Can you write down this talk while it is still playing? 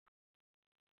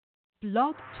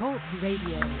Blog Talk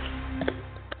Radio.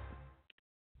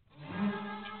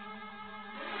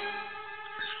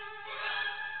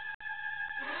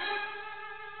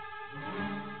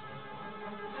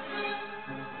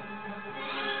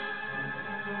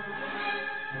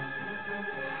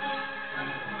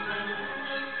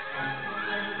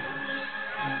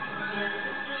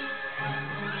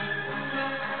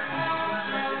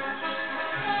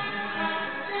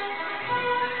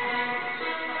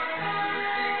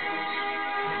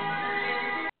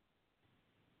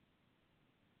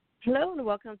 Hello and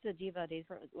welcome to Diva of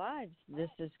DOOL Live. This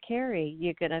is Carrie.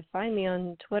 You can find me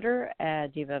on Twitter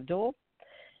at Diva of DOOL,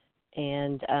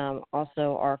 and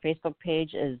also our Facebook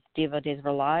page is Diva of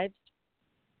DOOL Live,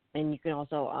 and you can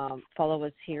also follow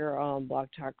us here on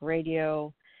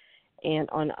Blogtalkradio and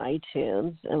on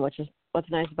iTunes. And what's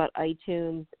nice about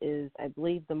iTunes is I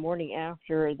believe the morning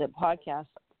after the podcast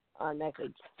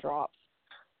automatically drops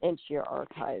into your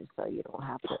archives, so you don't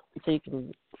have to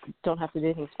do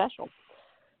anything special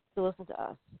to listen to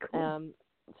us.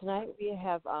 Tonight we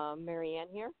have Marianne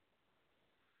here.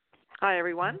 Hi,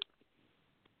 everyone.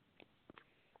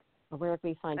 Where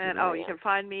can we find you? And you can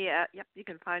find me at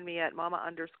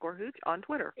Mama_Hooch on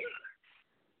Twitter.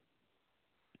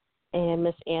 And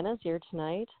Miss Anna's here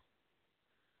tonight.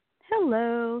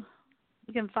 Hello.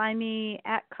 You can find me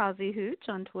at Kazi Hooch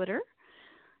on Twitter.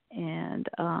 And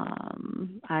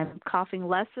I'm coughing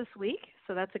less this week,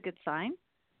 so that's a good sign.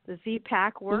 The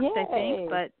Z-Pack worked, Yay. I think,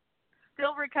 but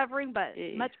still recovering, but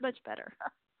much, much better.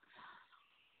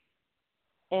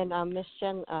 And Miss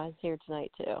Jenn is here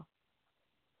tonight, too.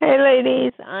 Hey,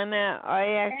 ladies. I'm at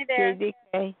RXJDK.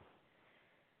 Hey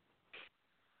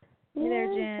there,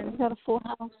 Jen. We got a full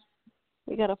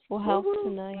house.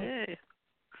 Tonight. Hey.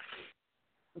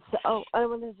 So, I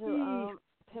wanted to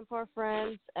pimp our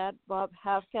friends at Bob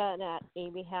Havka and at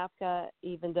Amy Havka,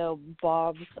 even though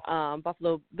Bob's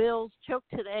Buffalo Bills choked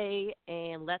today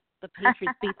and let the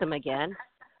Patriots beat them again.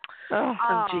 Oh,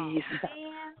 jeez.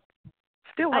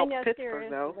 Still helps Pittsburgh,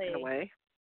 though, in a way.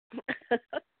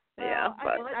 Yeah,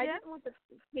 but I didn't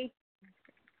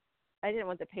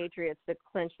want the Patriots to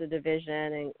clinch the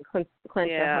division and clinch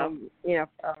a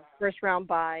first round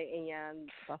bye, and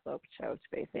Buffalo choked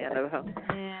basically.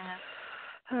 Yeah.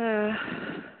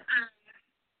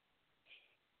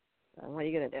 What are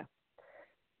you gonna do?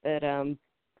 But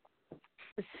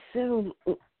so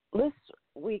this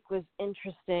week was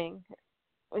interesting.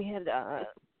 We had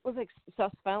was like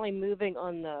stuff finally moving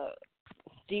on the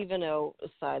Stevano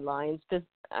sidelines because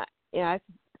I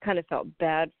kind of felt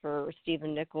bad for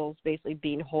Stephen Nichols basically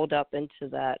being holed up into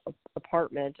that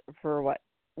apartment for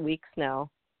weeks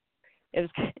now. It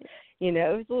was it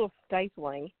was a little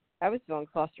stifling. I was feeling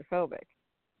claustrophobic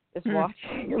just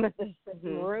watching him at this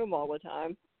room all the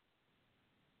time.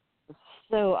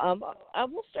 So I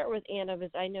will start with Anna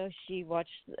because I know she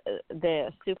watched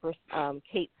the super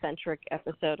Kate-centric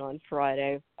episode on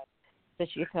Friday. So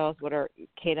she can tell us what our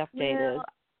Kate update is.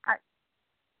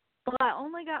 I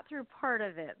only got through part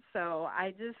of it, so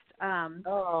I just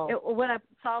what I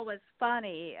saw was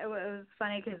funny. It was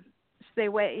funny because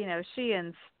she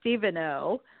and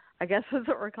Stevano, I guess that's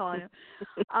what we're calling him,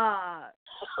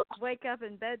 wake up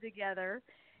in bed together,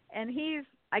 and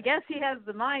I guess he has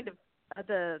the mind of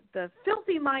the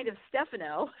filthy mind of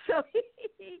Stefano, so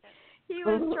he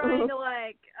was trying to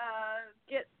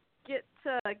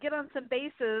get on some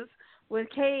bases with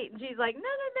Kate, and she's like, no,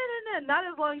 not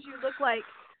as long as you look like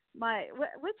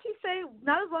what'd she say?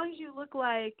 Not as long as you look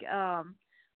like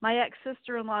my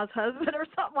ex-sister-in-law's husband or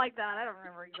something like that. I don't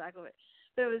remember exactly what,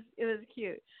 but it was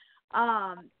cute.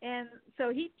 And so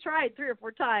he tried 3 or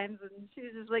 4 times, and she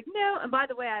was just like, no. And by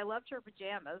the way, I loved her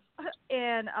pajamas.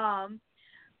 And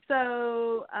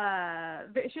so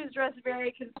she was dressed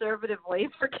very conservatively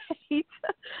for Kate.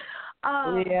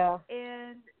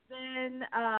 And then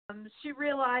she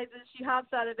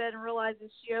hops out of bed and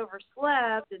realizes she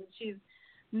overslept, and she's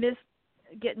missed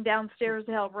getting downstairs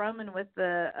to help Roman with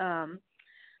the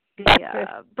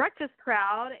breakfast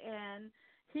crowd, and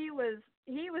he was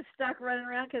stuck running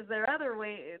around because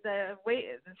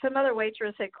some other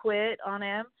waitress had quit on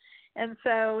him, and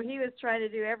so he was trying to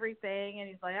do everything, and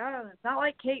he's like, oh, it's not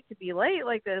like Kate to be late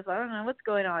like this. I don't know what's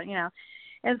going on,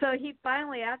 And so he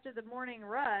finally, after the morning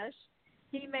rush,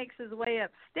 he makes his way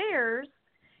upstairs,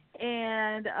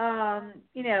 and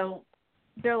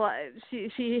they're like,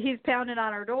 he's pounding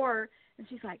on her door, and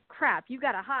she's like, crap, you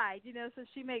gotta hide, So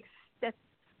she makes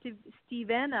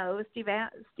Stevano,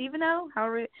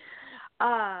 however,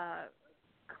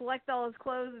 collect all his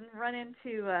clothes and run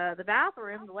into the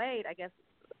bathroom, the wait, I guess,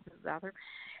 the bathroom,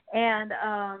 and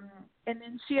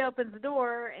then she opens the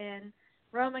door, and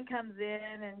Roman comes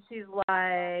in, and she's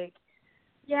like,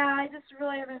 yeah, I just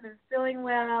really haven't been feeling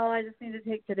well. I just need to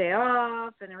take today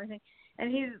off and everything.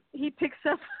 And he picks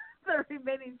up the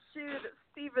remaining shoe that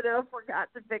Stevano forgot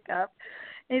to pick up.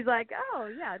 And he's like, oh,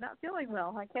 yeah, not feeling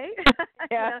well, huh, Kate?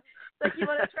 Yeah. Like, you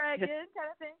want to try again kind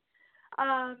of thing?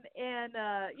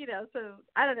 So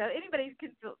I don't know. Anybody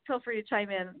can feel free to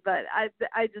chime in, but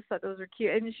I just thought those were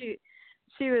cute. And she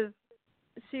was,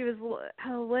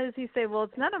 what does he say? Well,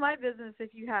 it's none of my business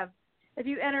if you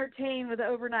entertain with an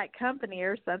overnight company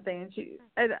or something.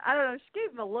 And I don't know, she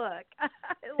gave him a look.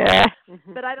 Yeah.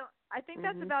 But I think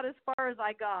that's about as far as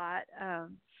I got.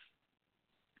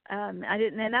 I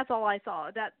didn't, and that's all I saw.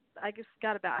 That I just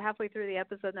got about halfway through the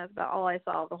episode, and that's about all I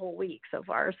saw the whole week so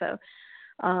far. So,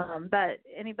 but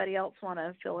anybody else want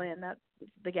to fill in? That's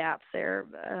the gaps there.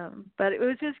 But it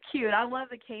was just cute. I love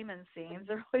the Cayman scenes.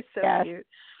 They're always so cute.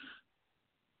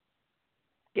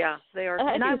 Yeah, they are.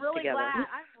 And I'm really together. glad.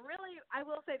 I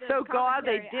will say this. So glad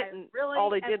they didn't. Really all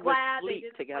they did was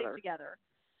sleep together.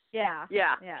 Yeah.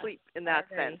 Yeah, yes, sleep in that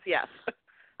sense. Yes.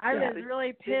 I was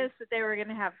really pissed that they were going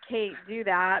to have Kate do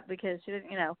that because she didn't,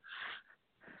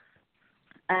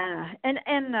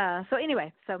 so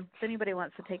anyway, so if anybody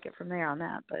wants to take it from there on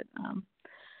that, but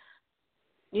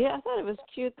yeah, I thought it was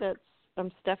cute that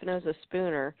Stefano's a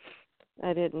spooner.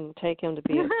 I didn't take him to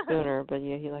be a spooner, but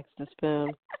yeah, he likes to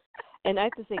spoon. And I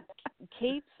have to say,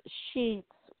 Kate's sheets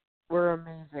were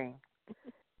amazing,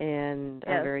 and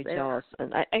I'm very jealous.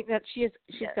 And I think that she's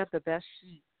got the best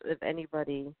sheets of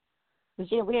anybody.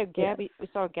 Because, we had Gabi. We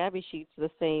saw Gabi sheets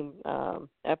the same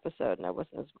episode, and I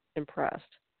wasn't as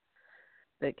impressed.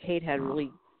 But Kate had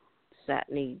really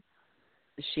satiny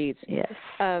sheets. Yes.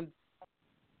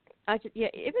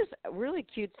 It was a really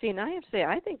cute scene. I have to say,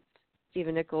 I think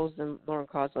Stephen Nichols and Lauren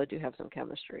Kozlow do have some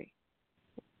chemistry.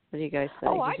 What do you guys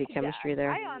think? Oh, you see chemistry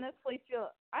there? I honestly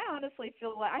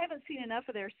feel like I haven't seen enough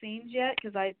of their scenes yet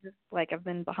because I've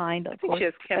been behind. I think she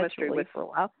has chemistry with for a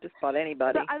while. Just about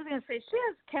anybody. So I was going to say she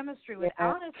has chemistry with.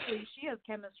 Honestly, she has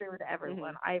chemistry with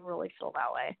everyone. Mm-hmm. I really feel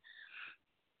that way.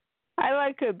 I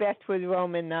like her best with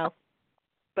Roman now.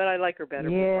 But I like her better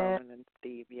with Roman and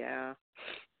Steve. Yeah.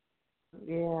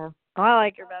 Yeah. I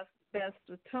like her best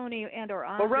with Tony and or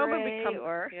Andre. Well, Roman becomes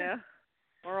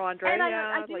or Andre. And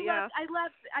I do love.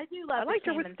 I liked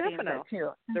her with Stefano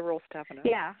too. The real Stefano.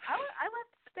 Yeah, I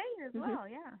loved Spain as well.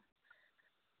 Yeah.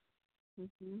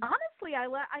 Mm-hmm. Honestly, I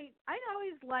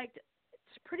always liked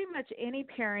pretty much any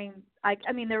pairing. I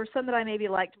mean, there were some that I maybe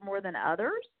liked more than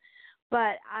others,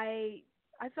 but I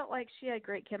felt like she had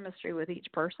great chemistry with each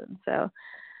person. So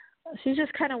she's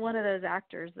just kind of one of those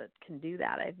actors that can do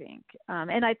that, I think.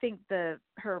 And I think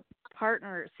her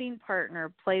scene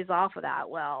partner plays off of that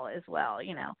well as well,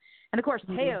 And of course,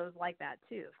 Teo's like that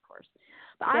too, of course.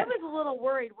 But I was a little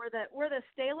worried. Were the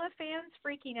Stella fans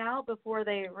freaking out before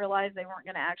they realized they weren't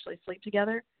going to actually sleep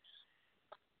together?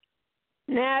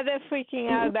 Nah, they're freaking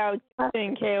out about Justin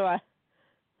and Kayla.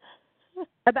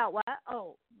 About what?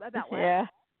 Oh, about what? Yeah.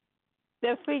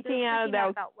 They're freaking out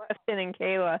about Justin and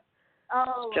Kayla.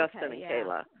 Oh, Justin and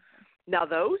Kayla. Now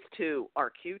those two are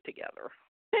cute together.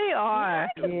 They are. I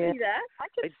can see that. I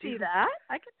can see that.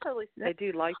 I can totally see that. I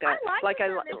do like that. I like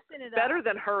better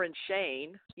than her and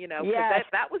Shane, because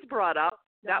that was brought up.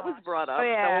 That was brought up. Oh,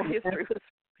 yeah. The whole history was,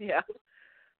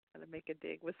 How to make a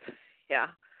dig was,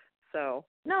 So.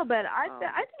 No, but I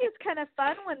think it's kind of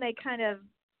fun when they kind of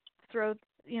throw,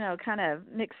 kind of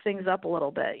mix things up a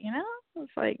little bit.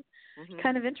 It's like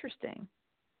kind of interesting.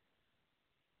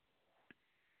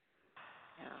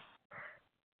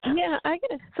 Yeah, I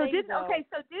gotta say.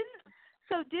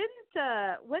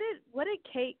 What did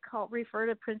Kate refer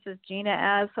to Princess Gina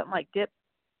as? Something like dip.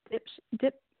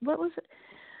 What was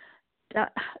it?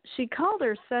 She called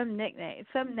her some nickname,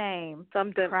 some name.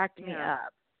 Cracked me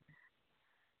up.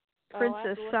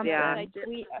 Princess something.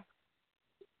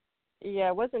 Yeah,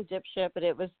 it wasn't dipshit, but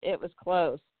it was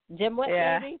close.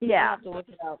 Dimwit, maybe. Yeah. I'll have to look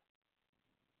it up.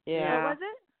 Yeah. What was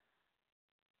it?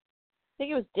 I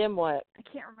think it was Dimwit. I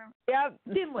can't remember. Yep,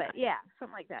 Dimwit. Yeah,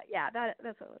 something like that. Yeah,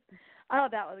 that's what it was. Oh,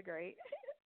 that was great.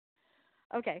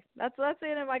 Okay, that's the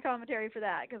end of my commentary for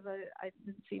that because I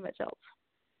didn't see much else.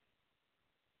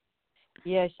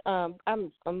 Yes, I'm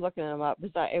looking them up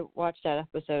because I watched that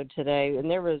episode today, and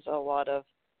there was a lot of.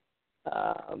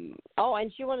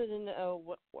 And she wanted to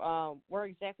know where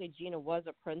exactly Gina was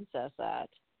a princess at.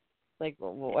 Like,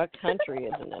 what country,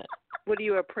 isn't it? What are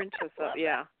you a princess of?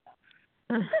 Yeah.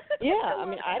 Yeah, I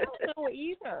mean, I don't know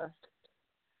either.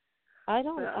 I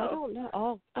don't know.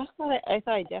 Oh, I thought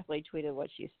I definitely tweeted what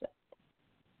she said.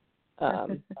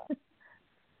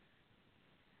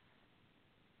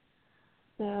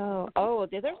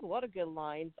 There's a lot of good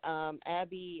lines.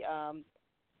 Abby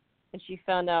and she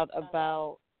found out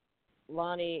about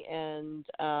Lani and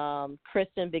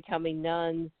Kristen becoming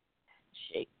nuns.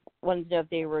 She wanted to know if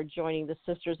they were joining the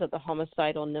Sisters of the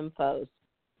Homicidal Nymphos.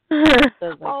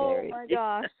 Oh my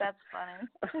gosh, that's funny.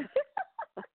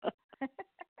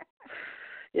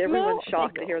 Yeah, everyone's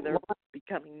shocked to hear they're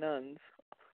becoming nuns,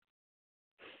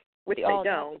 which they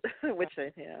don't. Which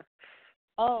they, yeah.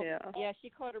 Oh, yeah. She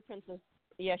called her Princess.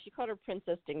 Yeah, she called her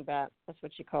Princess Dingbat. That's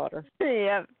what she called her.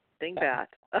 Yeah, Dingbat.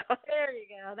 There you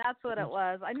go. That's what it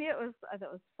was. I knew it was. I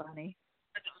thought it was funny.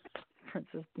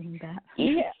 Princess Dingbat.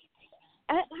 Yeah.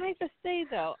 I have to say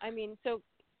though, I mean, so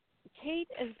Kate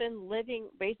has been living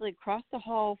basically across the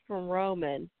hall from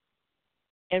Roman,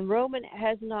 and Roman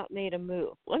has not made a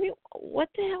move. I mean, what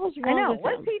the hell is wrong with him?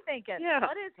 What's he thinking? Yeah,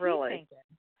 what is really. he thinking?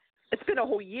 It's been a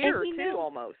whole year too,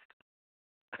 almost.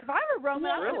 If I were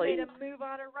Roman, I would have made a move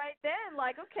on her right then.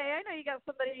 Like, okay, I know you got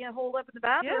somebody holed up in the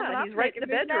bathroom. Yeah, he's right in the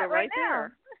bedroom, right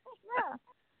there. Yeah.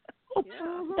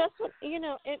 That's what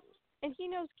and he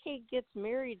knows Kate gets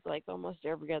married like almost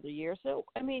every other year. So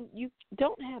I mean, you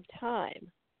don't have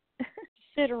time to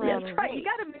sit around. That's right. Wait. You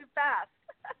got to move fast.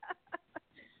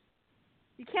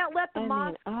 You can't let the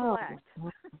moms collect.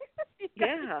 You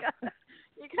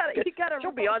got to.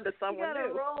 She'll be on to someone new. You got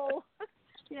to roll.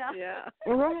 Yeah.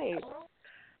 Right.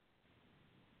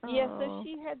 Yeah. So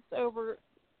she heads over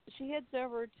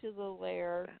to the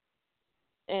lair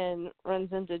and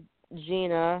runs into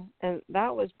Gina, and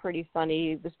that was pretty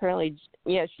funny. It was apparently,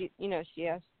 she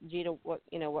asked Gina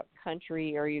what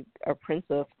country are you a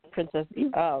princess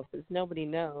of, because nobody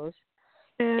knows.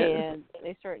 And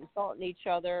they start insulting each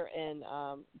other, and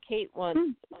Kate wants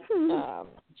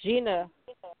Gina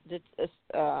to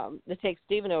take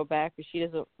Stevano back because she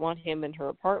doesn't want him in her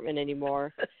apartment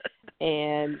anymore.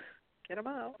 And get him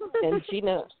out.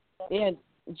 And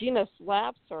Gina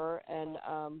slaps her, and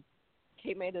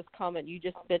Kate made this comment: "You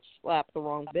just bitch slapped the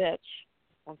wrong bitch."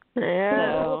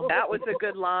 Yeah, so, that was a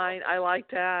good line. I like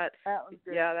that. That was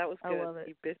good. Yeah, that was good. I love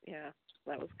it.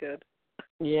 That was good.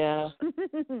 Yeah.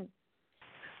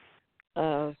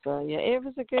 So yeah, it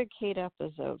was a good Kate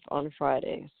episode on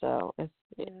Friday. So if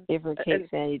you're a Kate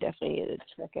fan, you definitely need to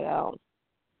check it out.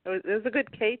 It was a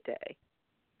good Kate day,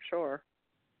 sure.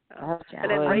 And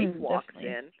then Rafe walks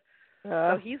in,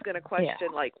 so he's going to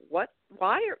question like, "What?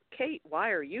 Why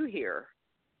are you here?"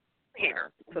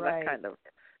 So that kind of,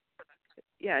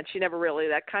 and she never really.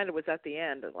 That kind of was at the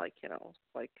end, like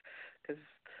because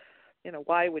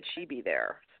why would she be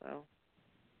there? So.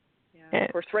 Yeah.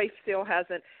 Of course, Rafe still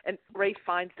hasn't, and Rafe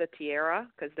finds the tiara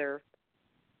because they're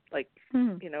like,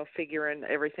 figuring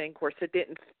everything. Of course, it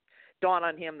didn't dawn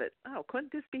on him that,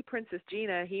 couldn't this be Princess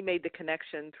Gina? He made the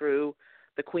connection through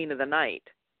the Queen of the Night.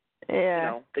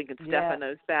 Yeah. Thinking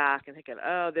Stefano's back and thinking,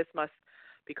 this must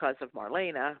because of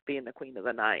Marlena being the Queen of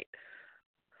the Night.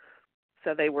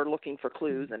 So they were looking for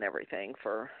clues and everything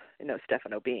for,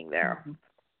 Stefano being there.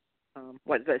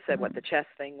 What they said, what the chess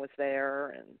thing was there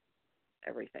and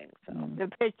everything. So the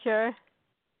picture,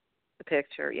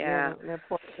 yeah.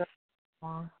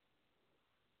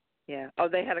 Oh,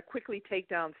 they had to quickly take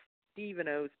down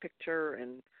Stevano's picture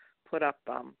and put up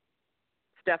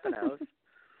Stefano's.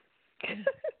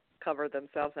 Cover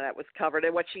themselves, and that was covered.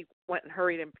 And what she went and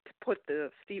hurried and put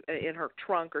in her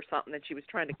trunk or something, and she was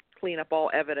trying to clean up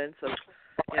all evidence of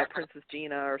Princess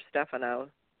Gina or Stefano.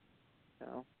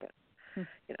 So, but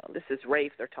this is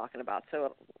Rafe they're talking about.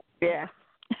 So yeah.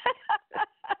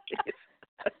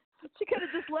 She could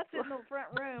have just left it in the front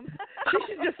room. She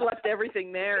should have just left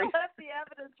everything there. She left the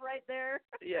evidence right there.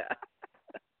 Yeah.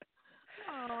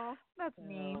 Oh, that's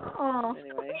mean.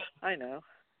 Anyway, I know.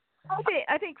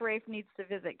 I think Rafe needs to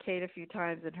visit Kate a few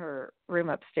times in her room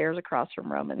upstairs across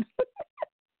from Roman.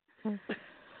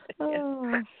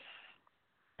 Yeah.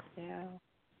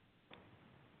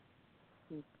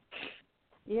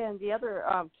 Yeah, and the other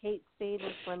Kate stayed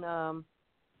when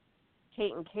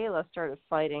Kate and Kayla started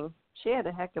fighting. She had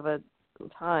a heck of a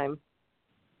time.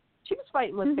 She was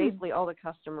fighting with basically all the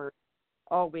customers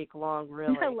all week long,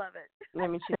 really. I love it. I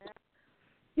mean,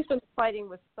 she's been fighting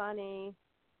with Sunny,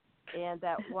 and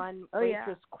that one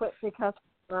waitress quit because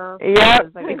of her. Yeah,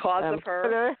 because of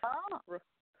her.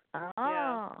 Oh.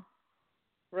 Yeah.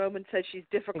 Roman said she's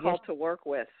difficult to work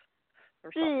with,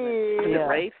 or something. And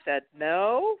Rafe said,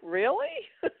 "No, really."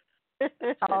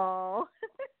 Oh.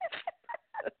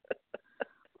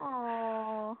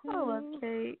 Oh, I love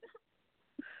Kate.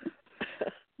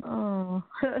 Oh,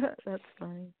 that's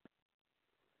funny.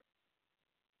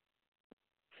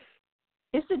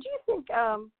 So do you think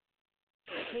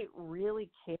Kate really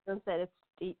cares that it's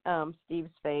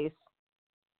Steve's face?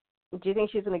 Do you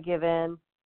think she's going to give in?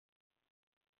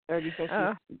 Or do you think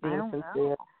she's being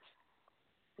sincere?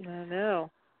 I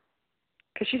know.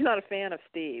 Because she's not a fan of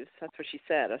Steve's. That's what she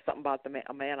said. Something about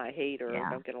a man I hate or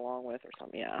don't get along with or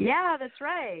something. Yeah. Yeah, that's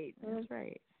right. That's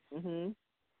right. Mhm.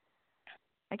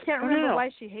 I can't remember why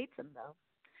she hates him though.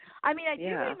 I mean, I do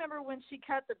remember when she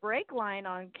cut the brake line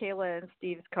on Kayla and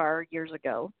Steve's car years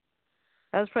ago.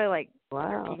 That was probably like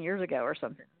 13 years ago or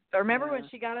something. I remember when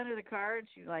she got under the car and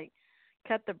she like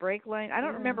cut the brake line. I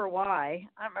don't remember why.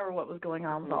 I don't remember what was going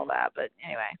on with all that, but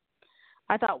anyway.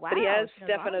 I thought, wow. But he has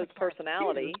Stefano's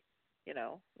personality, you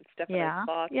know, and Stefano's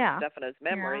thoughts, and Stefano's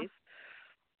memories.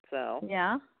 So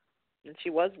and she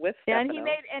was with Stefano.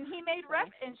 And he made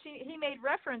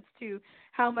reference to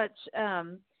how much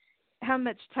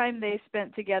time they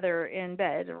spent together in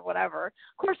bed or whatever.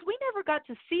 Of course, we never got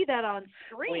to see that on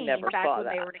screen we never back saw when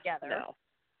that. they were together.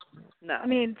 No. I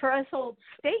mean, for us old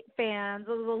State fans,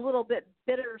 it was a little bit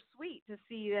bittersweet to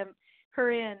see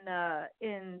her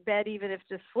in bed, even if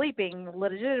just sleeping,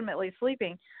 legitimately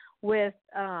sleeping, with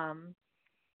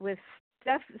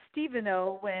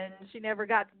Stevano when she never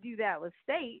got to do that with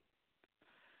State.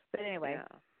 But anyway,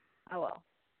 oh well.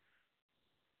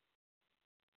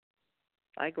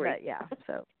 I agree. But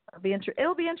so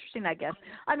it'll be interesting, I guess.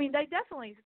 I mean, they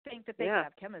definitely think that they can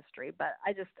have chemistry, but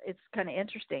it's kind of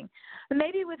interesting. And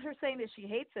maybe with her saying that she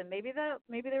hates him, maybe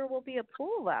there will be a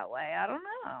pull that way. I don't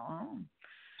know.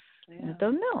 I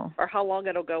don't know. Or how long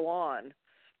it'll go on,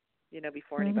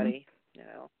 before anybody,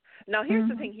 Now here's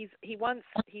the thing: he wants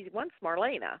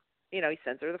Marlena. He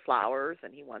sends her the flowers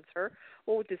and he wants her.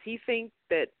 Well, does he think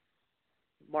that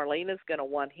Marlena's going to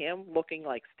want him looking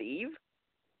like Steve?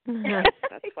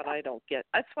 That's what I don't get.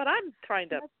 That's what I'm trying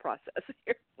to process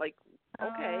here. Like,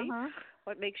 okay,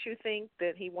 what makes you think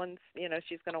that he wants,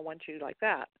 she's going to want you like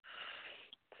that?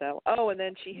 So, and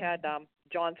then she had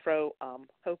John throw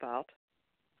Hope out.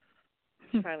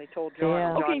 She finally told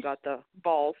John, and John got the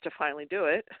balls to finally do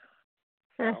it.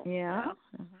 So,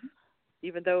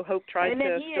 even though Hope tried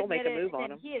to still make a move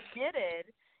on him. He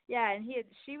admitted,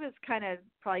 she was kind of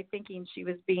probably thinking she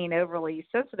was being overly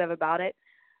sensitive about it.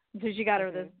 So she got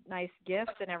her this nice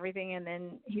gift and everything, and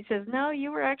then he says, "No,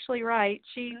 you were actually right.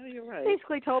 She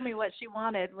basically told me what she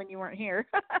wanted when you weren't here."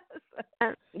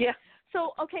 Yeah.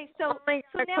 So so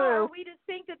now are we to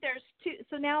think that there's two?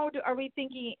 So now are we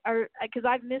thinking? Because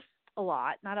I've missed a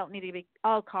lot, and I don't need to be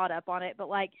all caught up on it, but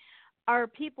like, are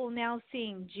people now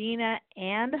seeing Gina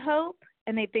and Hope,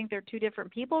 and they think they're two different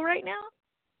people right now?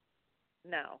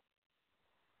 No.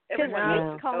 Because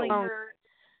Kate's calling her.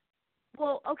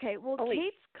 Well, okay. Well,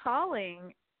 Kate's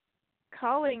calling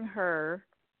her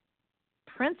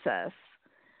princess,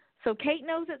 so Kate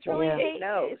knows it's really Kate.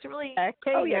 Knows. It's really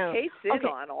Kate knows. Kate's in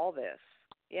on all this.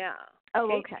 Yeah.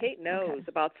 Oh, Kate knows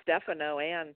about Stefano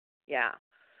and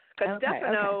because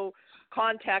Stefano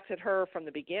contacted her from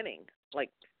the beginning.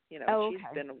 Like, she's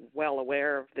been well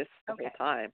aware of this the whole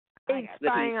time. He's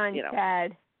spying on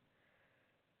Chad.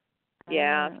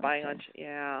 Yeah, spying on.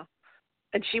 Yeah.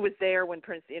 And she was there when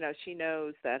Prince, she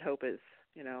knows that Hope is,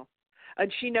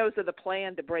 and she knows of the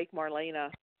plan to break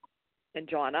Marlena and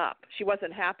John up. She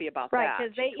wasn't happy about that. Right,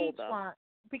 because they each want,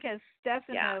 because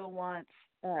Stefano wants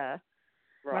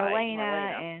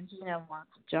Marlena and Gina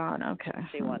wants John. Okay.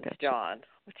 She wants John,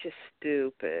 which is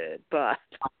stupid, but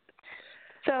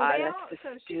that's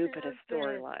the stupidest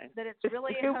storyline. That it's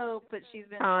really Hope, but she's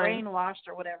been brainwashed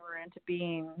or whatever into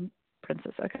being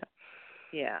princess. Okay.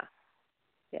 Yeah.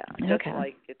 Yeah, just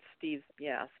like it's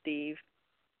Steve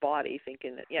body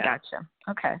thinking that, Gotcha.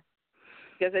 Okay.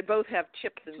 Because they both have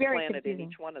chips implanted in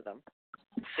each one of them.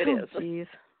 It is. Geez.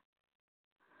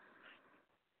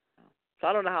 So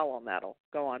I don't know how long that'll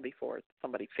go on before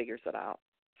somebody figures it out.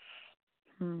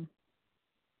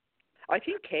 I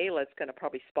think Kayla's going to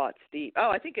probably spot Steve. Oh,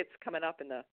 I think it's coming up in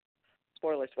the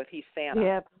spoilers with he's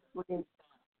Santa.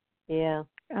 Yeah.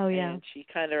 Oh, yeah. And she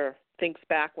kind of thinks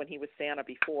back when he was Santa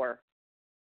before.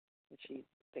 And she's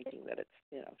thinking that it's,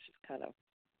 she's kind of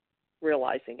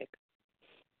realizing it.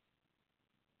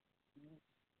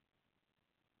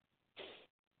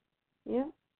 Yeah.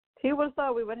 Who would have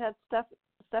thought we would have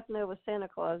Stefano with Santa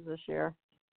Claus this year?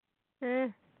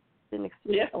 Didn't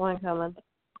expect one coming.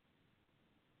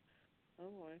 Oh,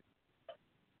 boy.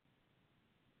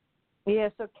 Yeah,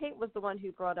 so Kate was the one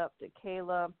who brought up to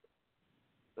Kayla.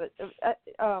 But,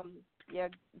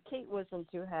 Kate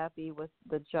wasn't too happy with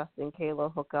the Justin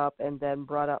Kayla hookup and then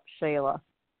brought up Shayla.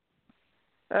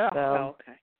 Okay.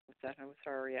 Was that with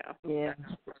her? Yeah. Yeah.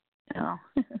 Oh.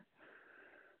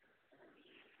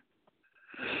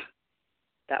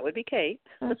 That would be Kate.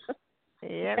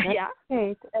 Yeah.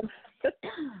 Kate.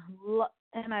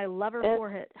 And I love her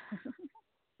for it.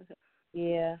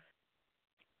 Yeah.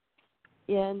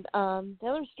 And the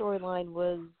other storyline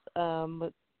was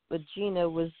with Gina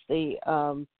was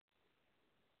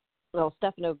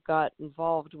Stefano got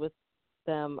involved with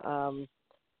them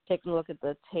taking a look at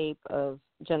the tape of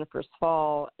Jennifer's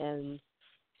fall and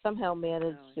somehow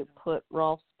managed to put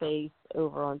Rolf's face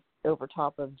over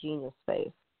top of Gina's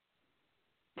face.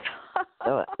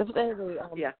 So so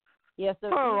he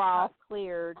got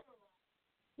cleared.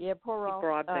 Yeah, poor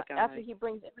Rolf. After he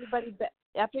brings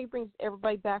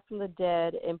everybody back from the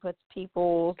dead and puts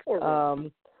people's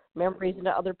memories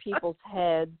into other people's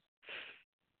heads.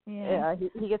 Yeah,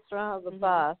 he gets thrown out of the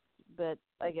bus, but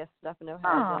I guess Stefano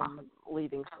has him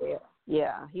leaving Salem.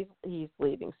 Yeah, he's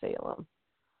leaving Salem.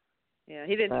 Yeah,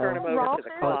 he didn't turn him over to the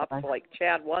cops like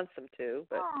Chad wants him to,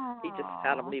 but he just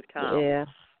had him leave town. Yeah.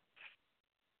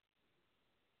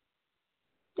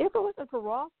 If it wasn't for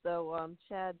Rolf, though,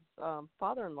 Chad's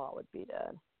father-in-law would be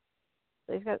dead.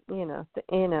 So he's got, and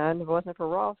if it wasn't for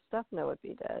Rolf, Stefano would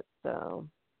be dead. So,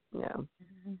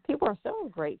 people are so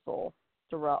grateful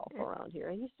to Rolf around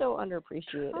here. He's so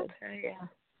underappreciated. Okay, yeah.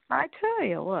 I tell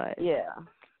you what. Yeah.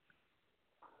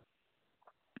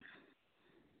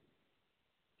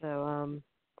 So,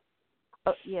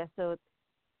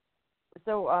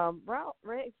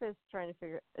 Rafe is trying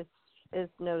to is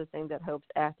noticing that Hope's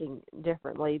acting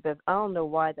differently, but I don't know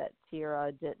why that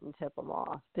tiara didn't tip him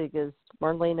off, because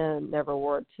Marlena never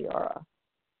wore a tiara.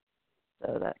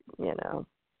 So that, I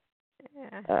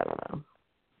don't know.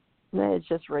 No, it's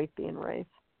just Rafe being Rafe.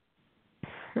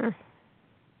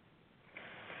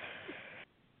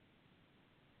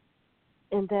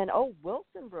 And then,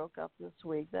 Wilson broke up this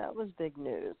week. That was big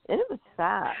news. And it was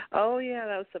sad. Oh, yeah,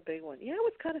 that was a big one. Yeah, it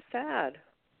was kind of sad.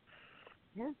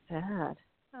 Yeah, sad.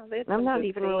 Oh, I'm not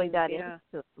even really that into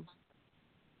them.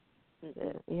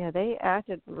 Yeah, the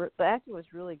acting was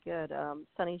really good.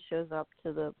 Sonny shows up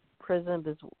to the prison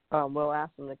because Will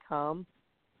asked him to come,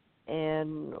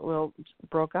 and Will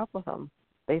broke up with him,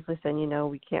 basically saying,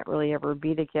 we can't really ever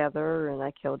be together, and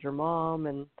I killed your mom,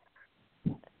 and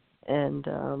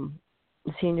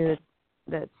he knew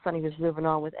that Sonny was moving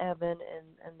on with Evan,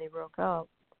 and they broke up.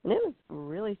 And it was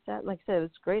really sad. Like I said, it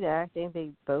was great acting.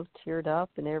 They both teared up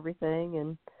and everything.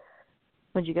 And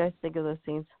what did you guys think of those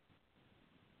scenes?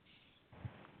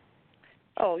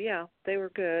 Oh, yeah, they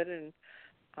were good. And,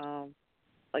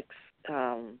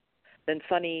 then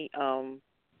Sonny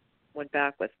went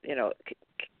back with,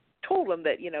 told him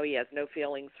that, he has no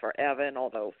feelings for Evan,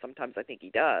 although sometimes I think he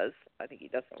does. I think he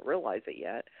doesn't realize it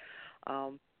yet.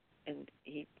 And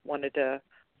he wanted to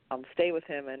stay with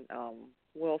him, and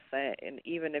Will say, and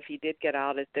even if he did get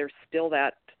out, there's still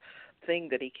that thing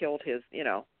that he killed his,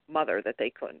 mother, that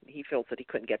he feels that he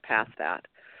couldn't get past that.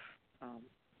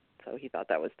 So he thought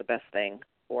that was the best thing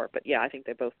for it. But yeah, I think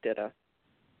they both did a,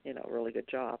 really good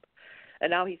job. And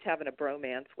now he's having a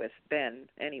bromance with Ben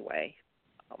anyway.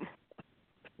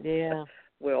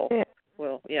 Will,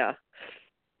 yeah.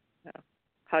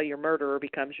 How your murderer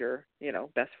becomes your,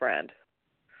 best friend.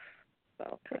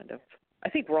 So kind of. I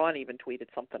think Ron even tweeted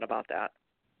something about that.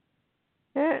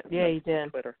 Yeah, he did.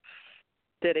 Twitter.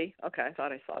 Did he? Okay, I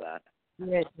thought I saw that.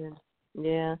 Yeah, he did.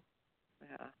 Yeah.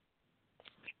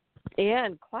 Yeah,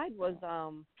 and Clyde was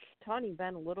taunting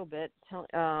Ben a little bit,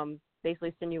 basically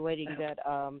insinuating that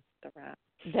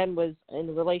Ben was in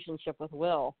a relationship with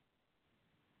Will.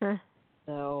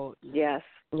 So yes.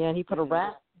 Yeah, he put a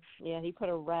rat. Yeah, he put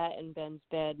a rat in Ben's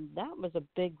bed. That was a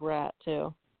big rat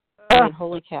too. I mean,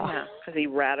 holy cow. Yeah, because he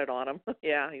ratted on him.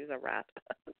 Yeah, he was a rat.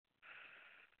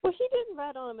 Well, he didn't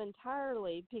rat on him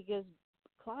entirely because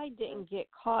Clyde didn't get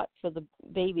caught for the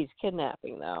baby's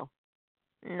kidnapping, though.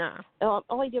 No.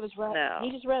 All he did was rat. No,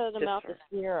 he just ratted him out to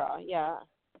Ciara. Yeah.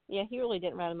 Yeah, he really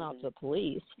didn't rat him out to the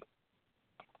police.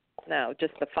 No,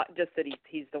 just that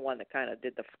he's the one that kind of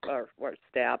did or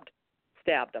stabbed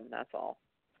him. That's all.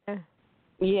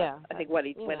 Yeah. I think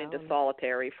he went into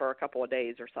solitary for a couple of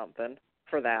days or something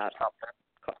for that.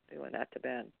 Doing that to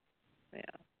Ben. Yeah.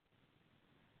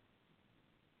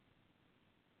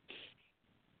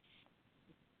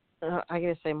 I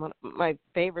gotta say, my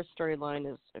favorite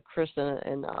storyline is Kristen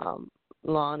and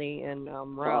Lani and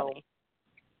Rolf.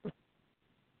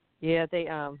 Yeah, they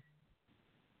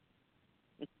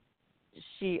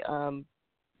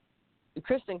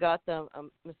Kristen got them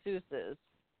masseuses,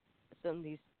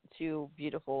 these two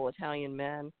beautiful Italian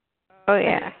men. Oh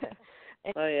yeah.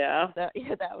 Oh yeah. That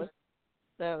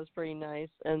was pretty nice.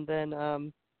 And then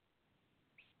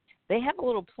they have a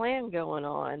little plan going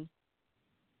on.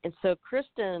 And so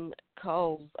Kristen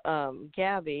calls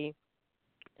Gabi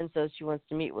and says she wants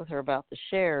to meet with her about the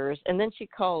shares. And then she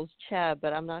calls Chad,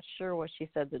 but I'm not sure what she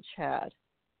said to Chad.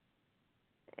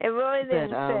 It really didn't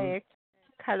say.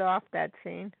 Cut off that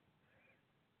scene.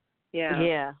 Yeah.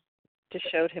 Yeah. just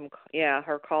showed him,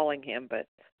 her calling him, but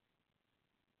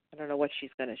I don't know what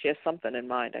she's going to. She has something in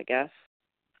mind, I guess,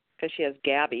 because she has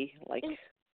Gabi, like,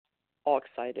 all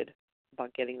excited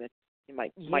about getting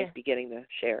might be getting the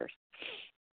shares.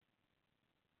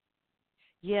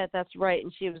 Yeah, that's right.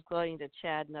 And she was gloating to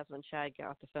Chad, and that's when Chad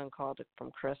got the phone call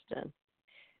from Kristen.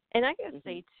 And I gotta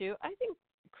say, too, I think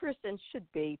Kristen should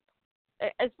be,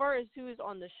 as far as who is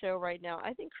on the show right now,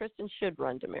 I think Kristen should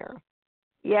run DiMera.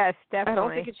 Yes, definitely. I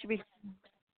don't think it should be.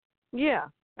 Yeah,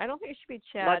 I don't think it should be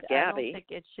Chad. Not Gabi. I don't think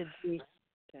it should be.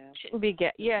 Shouldn't be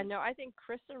Gabi. Yeah, no, I think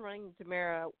Kristen running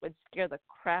DiMera would scare the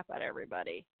crap out of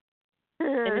everybody,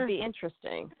 and it'd be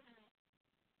interesting.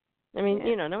 I mean,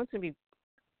 no one's gonna be.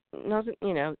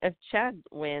 If Chad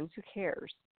wins, who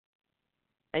cares?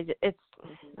 I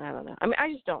don't know. I mean,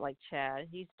 I just don't like Chad.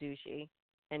 He's douchey,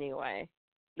 anyway.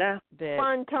 Nah.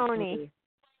 Fun Tony.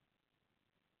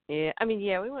 Yeah, I mean,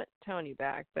 we want Tony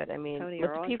back, but I mean, Tony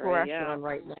with the people we're actually on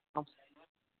right now,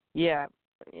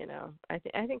 I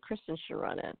think Kristen should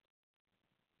run it.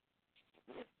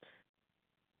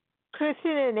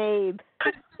 Kristen and Abe.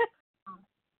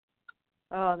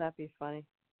 Oh, that'd be funny.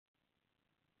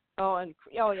 And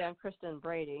Kristen and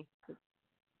Brady.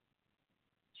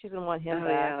 She's gonna want him back.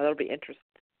 Yeah, that'll be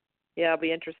interesting. Yeah, it'll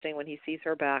be interesting when he sees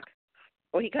her back.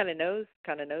 Well, he kind of knows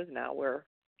now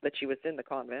that she was in the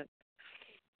convent.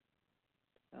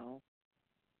 So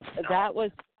that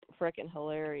was freaking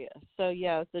hilarious. So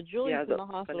Julie's in the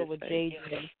hospital with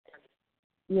JJ.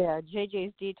 Yeah,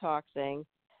 JJ's detoxing,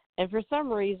 and for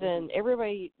some reason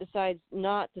everybody decides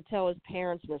not to tell his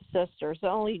parents and his sister. So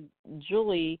only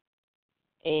Julie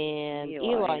and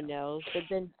Eli knows, but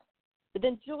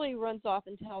then Julie runs off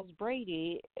and tells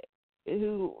Brady,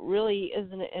 who really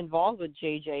isn't involved with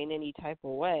JJ in any type of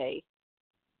way,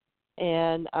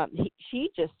 and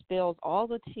she just spills all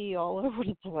the tea all over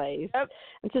the place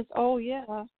and says,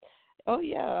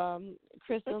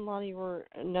 Chris and Lani were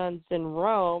nuns in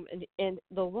Rome, and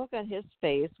the look on his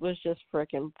face was just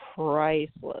freaking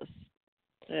priceless.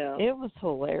 Yeah, it was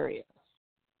hilarious.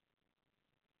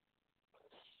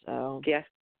 So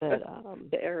but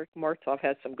Eric Martzoff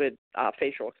has some good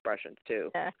facial expressions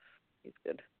too. Yeah, he's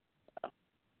good.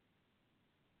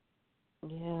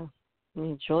 Yeah, I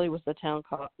mean, Julie was the town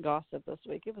gossip this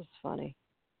week. It was funny.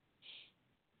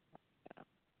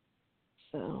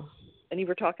 So, and you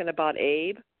were talking about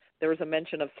Abe. There was a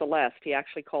mention of Celeste. He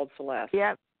actually called Celeste.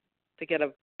 Yep. To get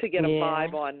a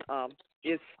vibe on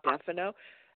is Stevano,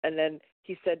 and then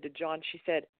he said to John, she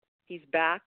said he's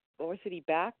back. Or said he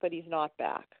back, but he's not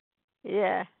back.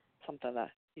 Yeah. Something like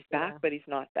that. He's back, but he's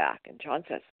not back. And John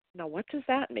says, "Now, what does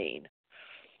that mean?"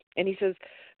 And he says,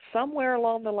 somewhere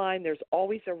along the line, there's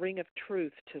always a ring of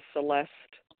truth to Celeste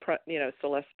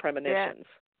premonitions. Yeah.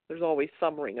 There's always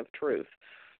some ring of truth.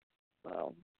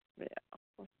 Well, yeah.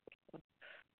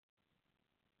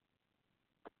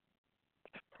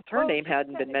 Her name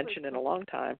hadn't been mentioned in a long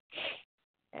time.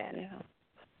 Yeah.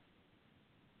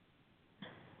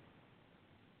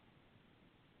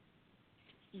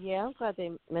 Yeah, I'm glad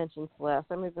they mentioned Celeste.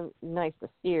 I mean, it's been nice to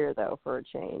see her, though, for a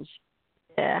change.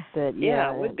 Yeah. But,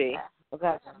 it would be.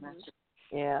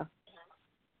 Yeah.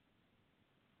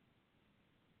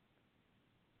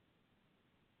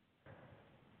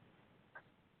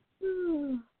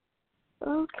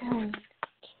 Okay.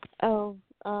 Oh,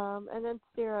 and then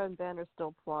Ciara and Ben are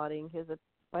still plotting. His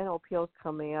final appeal's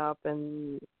coming up,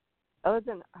 and other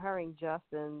than hiring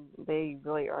Justin, they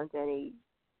really aren't any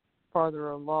farther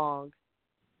along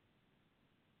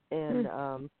in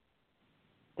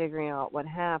figuring out what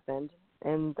happened.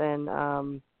 And then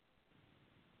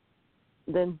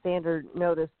Xander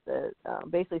noticed that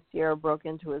basically Ciara broke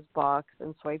into his box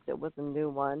and swiped it with a new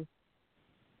one.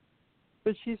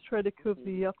 But she's trying to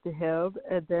cover up to him.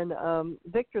 And then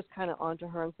Victor's kind of onto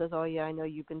her and says, "Oh, yeah, I know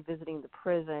you've been visiting the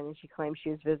prison." And she claims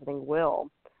she was visiting Will,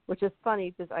 which is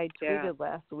funny because I tweeted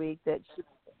last week that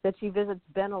she visits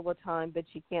Ben all the time, but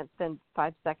she can't spend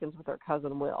 5 seconds with her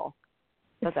cousin Will.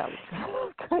 But that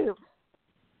was kind of...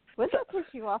 Wouldn't that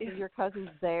piss you off if your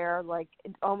cousin's there, like,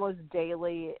 almost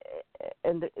daily,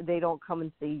 and they don't come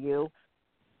and see you?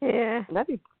 Yeah. That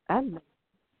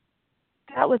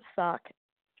would suck.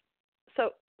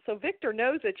 So Victor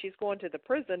knows that she's going to the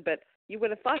prison, but you would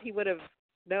have thought he would have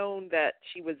known that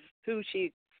who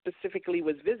she specifically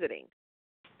was visiting.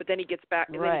 But then he gets back,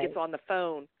 and then he gets on the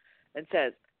phone and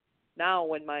says, "Now,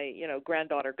 when my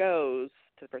granddaughter goes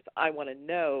to the prison, I want to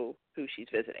know who she's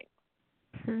visiting."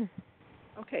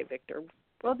 Okay, Victor.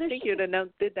 Well, I think you'd have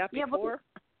did that before.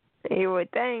 You would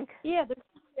think. Yeah,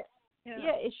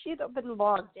 if she'd have been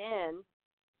logged in,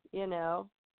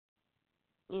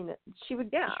 she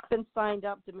would have been signed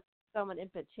up to meet someone in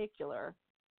particular.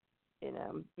 It's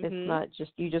not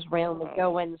just you just randomly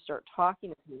go in and start talking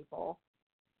to people.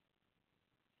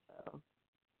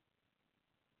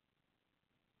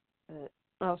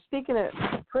 So, speaking of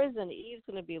prison, Eve's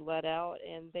going to be let out,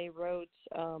 and they wrote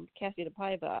Cassie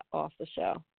DePaiva off the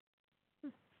show.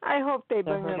 I hope they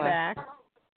bring her back.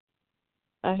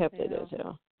 I hope they do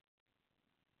too.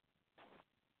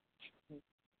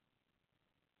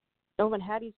 Oh, and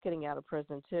Hattie's getting out of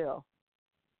prison too.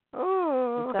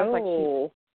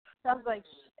 Oh, sounds like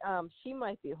she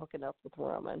might be hooking up with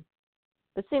Roman.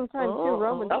 At the same time, too,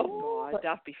 Roman. Oh God,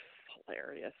 that'd be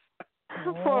hilarious.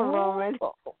 Poor Roman.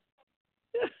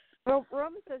 Well,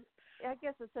 Roman says, I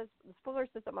guess it says, the spoiler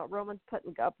says something about Roman's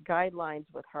putting up guidelines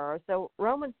with her. So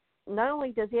Roman, not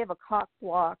only does he have a cock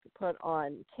block put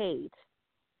on Kate,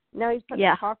 now he's putting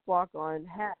a cock block on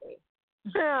Hattie.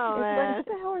 Oh, man. What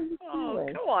the hell are you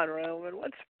doing? Come on,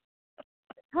 Roman.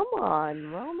 Come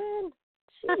on, Roman.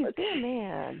 Jeez,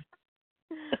 man.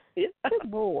 Good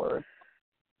Lord.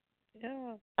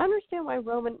 Yeah. I understand why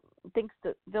Roman thinks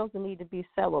that those need to be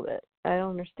celibate. I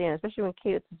don't understand, especially when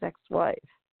Kate is his ex-wife.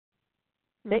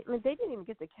 They didn't even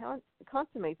get to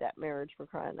consummate that marriage, for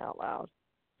crying out loud.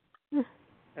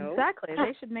 Exactly.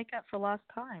 They should make up for lost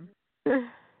time. Yeah.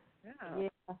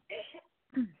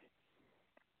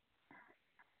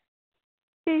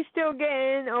 He's still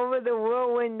getting over the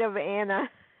whirlwind of Anna.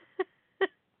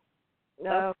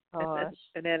 Oh, gosh.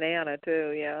 And then Anna,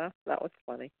 too, yeah. That was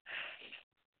funny.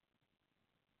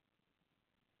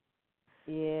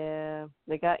 Yeah.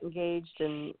 They got engaged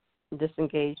and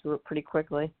disengaged pretty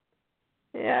quickly.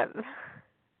 Yeah.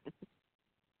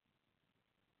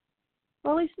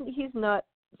 Well, at least he's not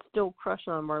still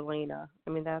crushing on Marlena.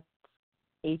 I mean, that's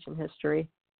ancient history.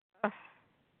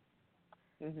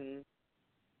 Mhm.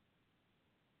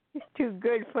 He's too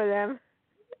good for them.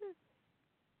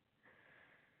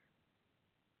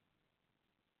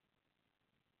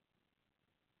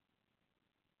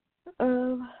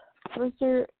 Was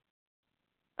there?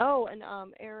 Oh, and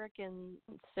Eric and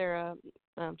Sarah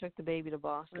took the baby to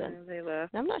Boston. They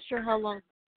left. I'm not sure how long.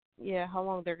 Yeah, how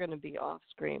long they're going to be off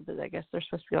screen, but I guess they're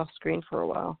supposed to be off screen for a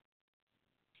while.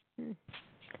 Yeah.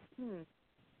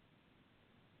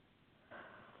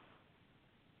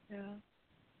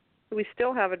 We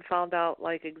still haven't found out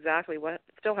exactly what.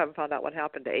 Still haven't found out what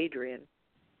happened to Adrian.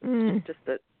 Just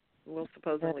that Will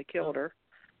supposedly killed her.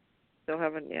 Still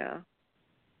haven't. Yeah.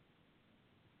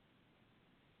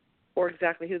 Or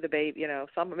exactly who the baby.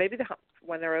 Maybe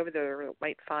when they're over there, they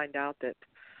might find out that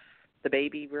the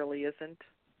baby really isn't.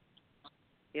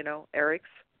 Eric's.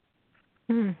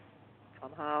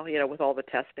 Somehow, with all the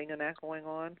testing and that going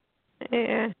on.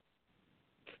 Yeah.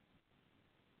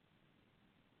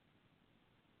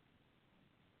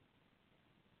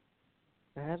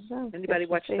 I don't know. Anybody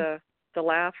watch the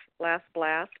last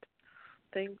blast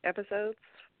episodes?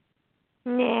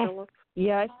 Nah.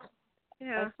 Yeah.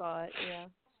 I saw it. Yeah.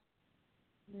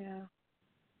 Yeah.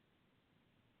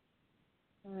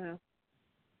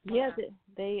 Yeah.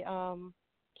 They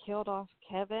killed off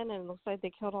Kevin, and it looks like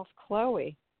they killed off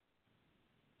Chloe.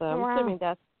 So I'm assuming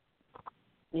that's.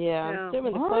 Yeah, I'm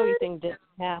assuming the Chloe thing didn't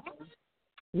happen.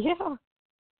 Yeah.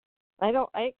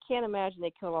 I can't imagine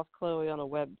they killed off Chloe on a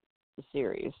web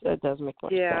series. That doesn't make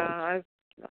much sense.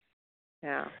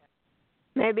 Yeah.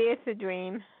 Maybe it's a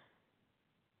dream.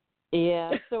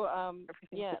 Yeah. So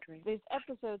this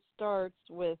episode starts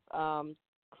with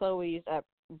Chloe's at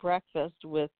breakfast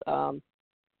with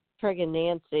Craig and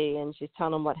Nancy, and she's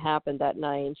telling them what happened that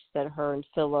night. And she said her and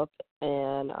Philip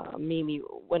and Mimi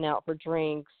went out for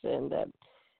drinks, and that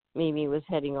Mimi was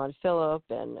heading on Philip,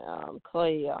 and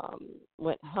Chloe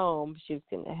went home. She was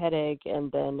getting a headache,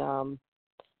 and then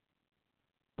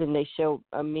they show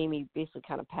Mimi basically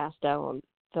kind of passed out on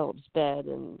Philip's bed,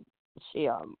 and she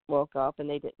woke up, and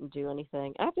they didn't do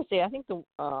anything. I have to say, I think the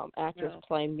actress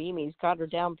playing Mimi's got her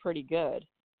down pretty good.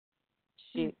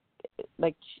 She,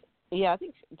 I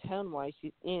think tone-wise,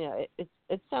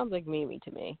 it sounds like Mimi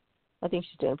to me. I think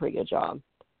she's doing a pretty good job.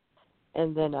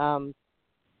 And then,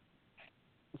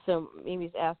 so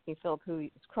Mimi's asking Philip who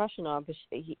he's crushing on, but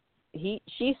she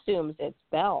assumes it's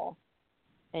Belle,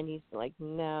 and he's like,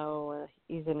 no,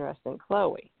 he's interested in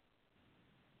Chloe.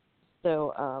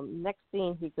 So next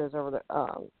scene, he goes over to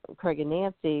Craig and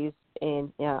Nancy's,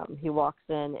 and he walks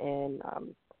in, and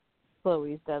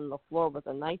Chloe's down on the floor with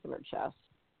a knife in her chest.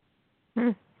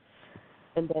 And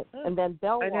then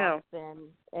Belle walks in,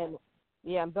 and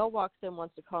Belle walks in,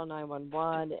 wants to call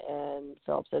 911, and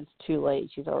Philip says it's too late.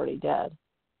 She's already dead.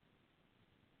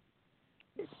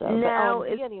 So now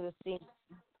the beginning of the scene,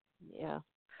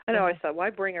 I know. I said, why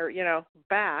bring her,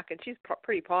 back? And she's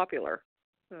pretty popular.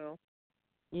 So.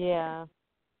 Yeah.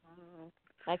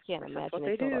 I can't imagine what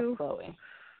they do. Chloe.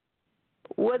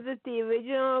 Was it the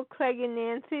original Craig and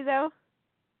Nancy, though?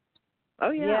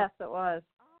 Oh, yeah. Yes, it was.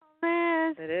 Oh,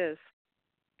 man. It is.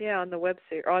 Yeah, on the web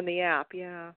series, on the app,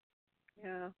 yeah.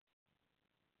 Yeah.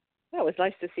 Yeah, it was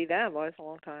nice to see them. It was a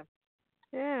long time.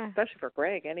 Yeah. Especially for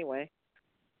Greg, anyway.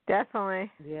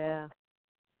 Definitely. Yeah.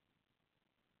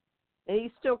 And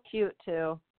he's still cute,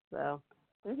 too, so.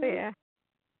 Mm-hmm. Yeah.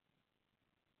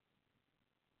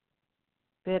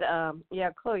 But,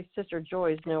 Chloe's sister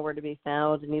Joy is nowhere to be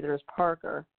found, and neither is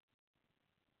Parker.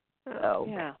 So,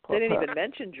 yeah. They didn't even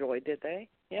mention Joy, did they?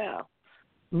 Yeah.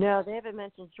 No, they haven't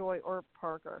mentioned Joy or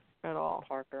Parker at all.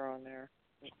 Parker on there.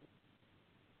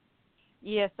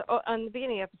 Yes, on the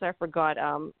beginning of the episode, I forgot.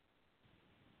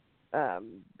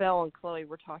 Belle and Chloe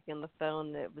were talking on the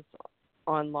phone. That was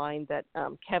online that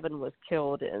Kevin was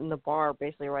killed in the bar,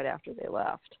 basically right after they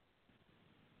left.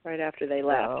 Right after they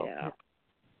left, yeah.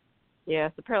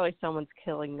 Yes, apparently someone's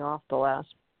killing off the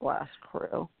last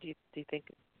crew. Do you think?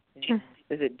 Is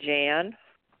it Jan?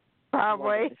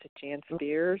 Probably. Is it Jan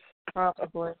Spears?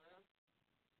 Probably.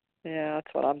 Yeah,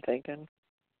 that's what I'm thinking.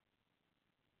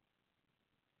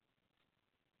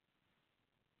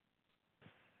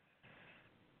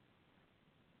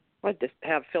 I'd just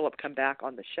have Philip come back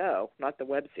on the show, not the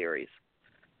web series.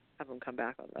 Have him come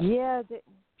back on the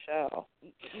show.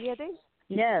 Yeah,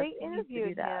 they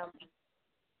interviewed him.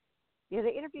 Yeah,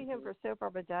 they interviewed him for Soap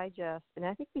Opera Digest, and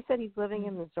I think he said he's living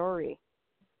in Missouri.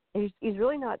 He's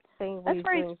really not saying what he's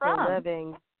doing for a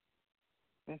living.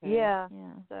 Mm-hmm. Yeah.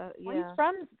 So, well, he's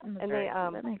from Missouri,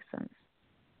 so that makes sense.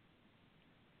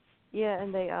 Yeah,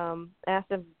 and they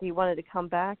asked him if he wanted to come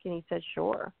back, and he said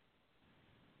sure.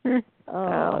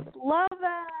 Love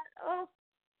that. Oh.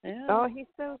 Yeah. Oh, he's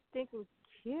so stinking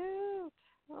cute.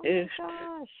 Oh my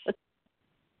gosh.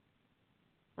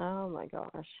 Oh my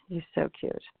gosh, he's so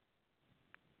cute.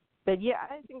 But yeah,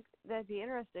 I think that'd be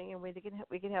interesting, and we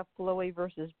could have Chloe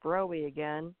versus Broy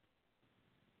again.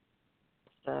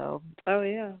 So. Oh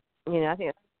yeah. I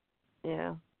think.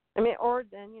 Yeah. I mean, or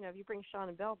then if you bring Sean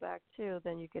and Belle back too,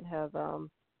 then you could have a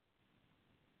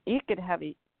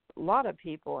lot of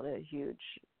people in a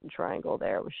huge triangle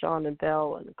there with Sean and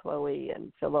Belle and Chloe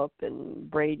and Philip and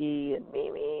Brady and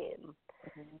Mimi and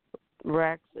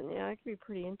Rex, and it could be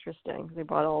pretty interesting. They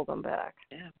brought all of them back.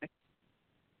 Yeah.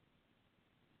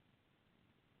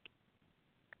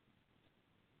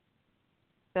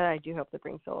 But I do hope they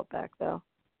bring Philip back, though.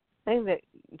 I think that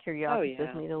Curiosity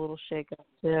does need a little shake-up,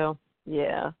 too.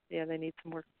 Yeah. Yeah, they need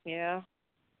some more. Yeah.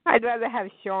 I'd rather have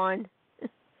Sean.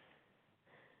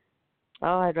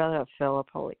 Oh, I'd rather have Philip.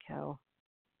 Holy cow.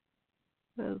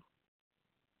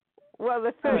 Well,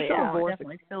 the first Sean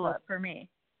definitely Philip for me.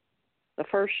 The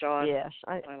first Sean. Yes,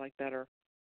 I like better.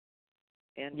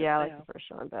 And I like the first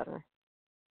Sean better.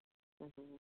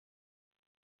 Mm-hmm.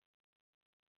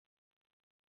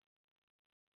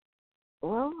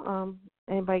 Well,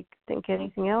 anybody think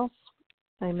anything else?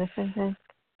 Did I miss anything?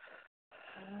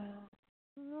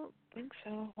 I don't think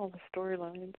so. All the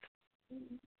storylines.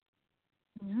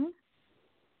 Mm-hmm.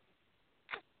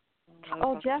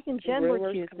 Oh, Jack and Jenn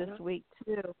were cute this week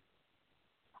too.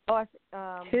 Oh,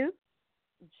 who?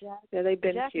 Jack. Yeah, they've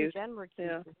been Jack cute. and Jenn were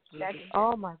cute. Yeah.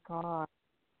 Oh my God.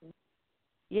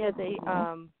 Yeah, they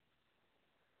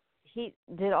he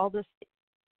did all this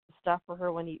stuff for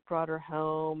her when he brought her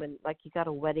home, and like he got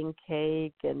a wedding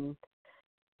cake, and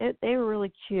they were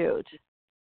really cute.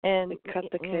 And they cut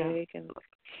the cake and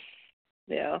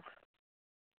yeah.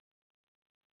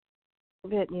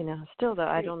 But still though,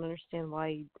 I don't understand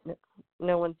why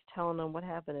no one's telling them what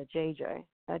happened to JJ.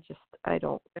 I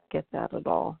don't get that at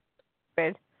all.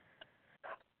 I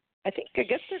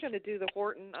guess they're going to do the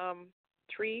Horton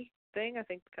tree thing. I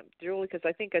think Julie, because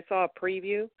I think I saw a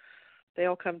preview. They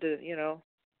all come to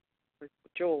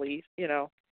Julie's, the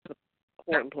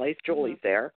Horton place. Julie's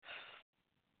there.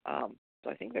 So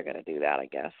I think they're going to do that, I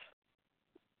guess.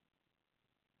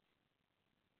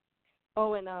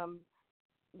 Oh, and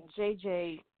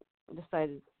JJ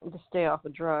decided to stay off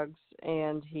of drugs,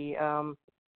 and he,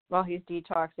 while he's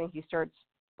detoxing, he starts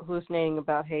hallucinating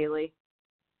about Haley.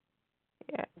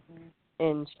 Yeah.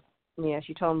 And,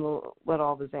 she told him to let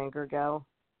all of his anger go.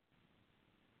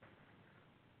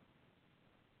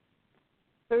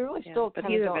 So we really still but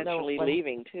kind he's of don't know. Eventually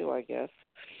leaving, too, I guess.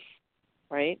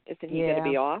 Right? Isn't he going to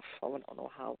be off? I don't know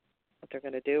what they're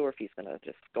going to do, or if he's going to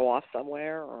just go off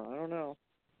somewhere, or I don't know.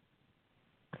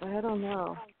 I don't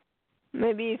know.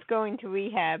 Maybe he's going to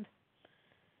rehab.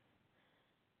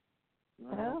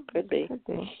 Well, could be.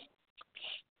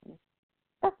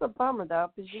 That's a bummer, though,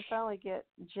 because you finally get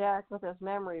Jack with his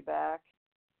memory back,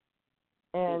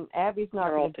 and Abby's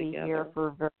not going to be here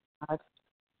for very much.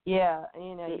 Yeah,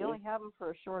 you only have them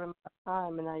for a short amount of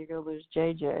time, and now you're going to lose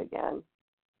JJ again.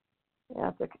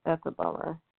 Yeah, that's a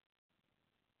bummer.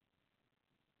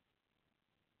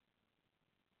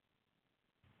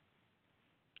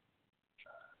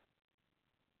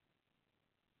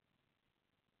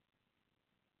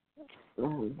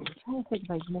 I'm trying to think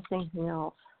if I missed anything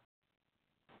else.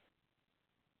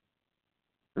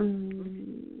 I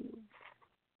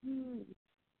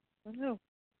don't know.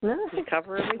 No, Did you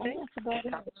cover everything? That's about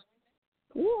it.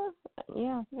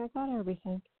 Yeah, I think I got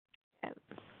everything.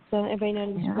 So, everybody know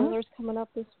any spoilers coming up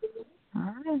this week?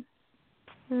 All right.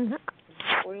 Mm-hmm.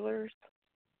 Spoilers?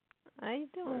 I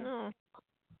don't know.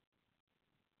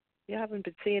 You haven't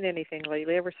been seeing anything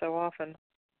lately. Ever so often,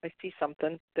 I see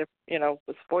something.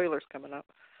 With spoilers coming up.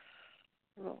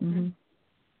 Oh. Mm-hmm.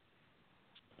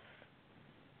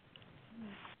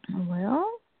 Well,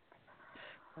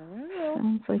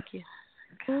 sounds like you.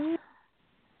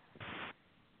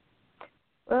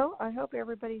 Well, I hope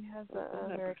everybody has a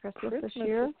Merry Christmas this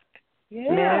year.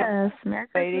 Yes, Merry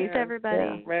Christmas to everybody.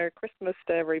 Yeah. Merry Christmas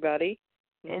to everybody.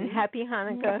 And Happy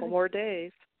Hanukkah. A couple more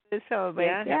days to celebrate.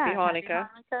 Yeah, Happy Hanukkah.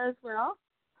 Happy Hanukkah as well.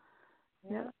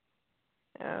 Yeah.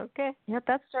 Okay. Yep,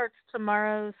 that starts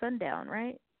tomorrow sundown,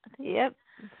 right? I think. Yep.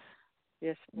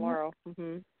 Yes, tomorrow.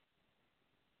 Mhm.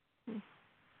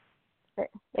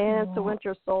 And it's the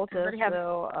winter solstice,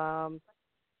 so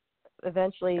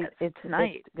eventually it's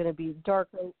tonight. It's going to be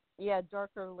darker. Yeah,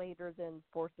 darker later than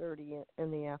 4:30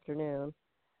 in the afternoon.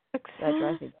 That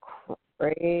drives me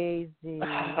crazy.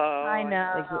 I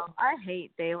know. I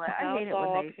hate daylight. I hate it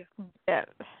when they.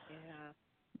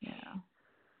 Yeah.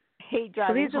 I hate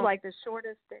driving. So these home. are like the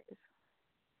shortest days.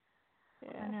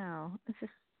 Yeah. I know. It's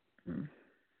just.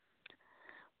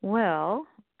 Well,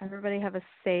 everybody have a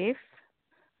safe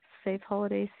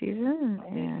holiday season,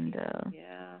 and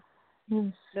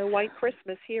no white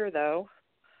Christmas here though.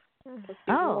 It's supposed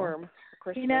to be warm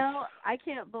for Christmas. I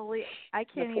can't even believe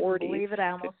it. I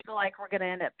almost feel like we're going to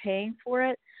end up paying for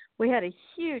it. We had a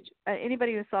huge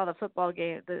anybody who saw the football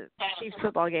game, the Chiefs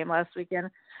football game last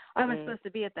weekend. I was supposed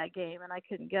to be at that game, and I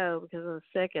couldn't go because I was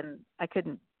sick, and I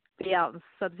couldn't be out in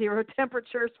sub-zero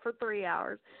temperatures for 4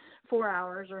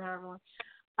 hours or however long.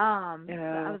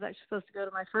 I was actually supposed to go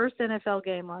to my first NFL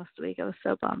game last week. I was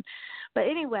so bummed. But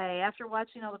anyway, after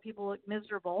watching all the people look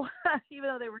miserable, even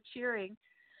though they were cheering,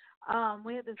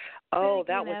 we had this big,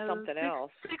 that was something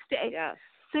else.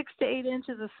 6 to 8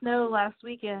 inches of snow last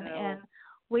weekend, and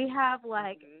we have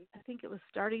I think it was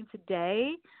starting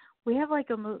today, we have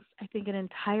almost, I think, an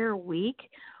entire week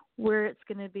where it's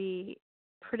going to be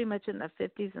pretty much in the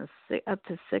 50s and up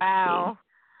to 60. Wow.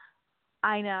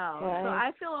 I know. Right. So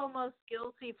I feel almost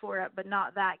guilty for it, but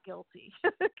not that guilty.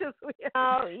 Because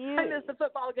I missed the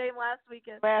football game last week.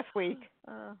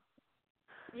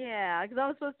 Yeah, because I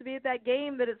was supposed to be at that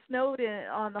game that it snowed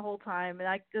on the whole time, and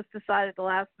I just decided at the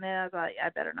last minute, I thought, I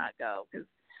better not go, because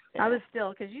I was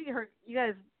still, because you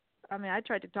guys, I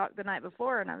tried to talk the night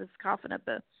before, and I was coughing up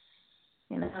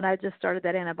and I just started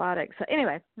that antibiotic. So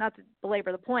anyway, not to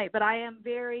belabor the point, but I am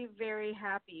very, very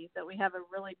happy that we have a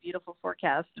really beautiful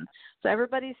forecast. And so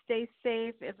everybody stay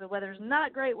safe. If the weather's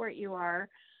not great where you are,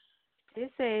 stay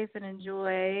safe and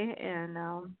enjoy, and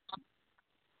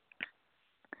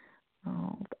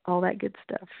all that good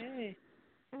stuff. Okay.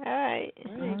 All right.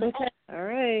 All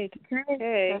right.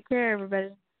 Okay. Take care,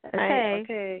 everybody. Okay.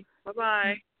 Okay.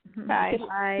 Bye-bye. Bye.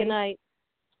 Bye. Good night.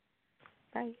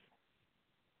 Bye.